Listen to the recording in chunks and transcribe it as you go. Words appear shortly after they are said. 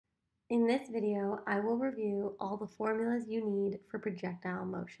In this video, I will review all the formulas you need for projectile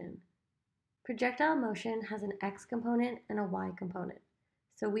motion. Projectile motion has an x component and a y component,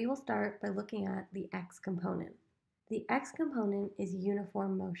 so we will start by looking at the x component. The x component is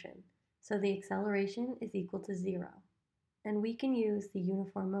uniform motion, so the acceleration is equal to 0. And we can use the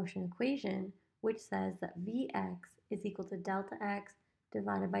uniform motion equation, which says that Vx is equal to delta x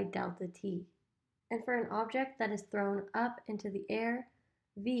divided by delta t. And for an object that is thrown up into the air,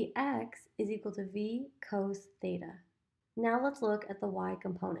 Vx is equal to v cos theta. Now let's look at the y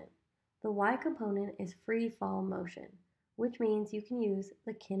component. The y component is free fall motion, which means you can use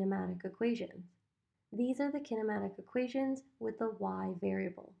the kinematic equations. These are the kinematic equations with the y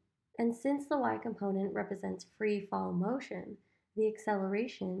variable. And since the y component represents free fall motion, the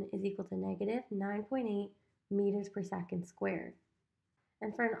acceleration is equal to negative 9.8 meters per second squared.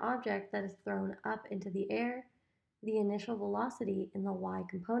 And for an object that is thrown up into the air, the initial velocity in the y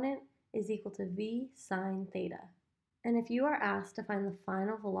component is equal to v sine theta. And if you are asked to find the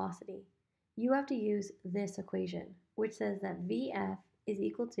final velocity, you have to use this equation, which says that Vf is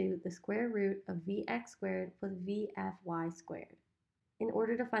equal to the square root of Vx squared plus Vfy squared. In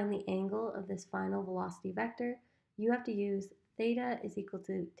order to find the angle of this final velocity vector, you have to use theta is equal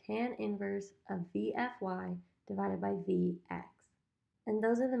to tan inverse of Vfy divided by Vx. And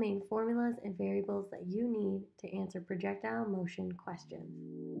those are the main formulas and variables that you need to answer projectile motion questions.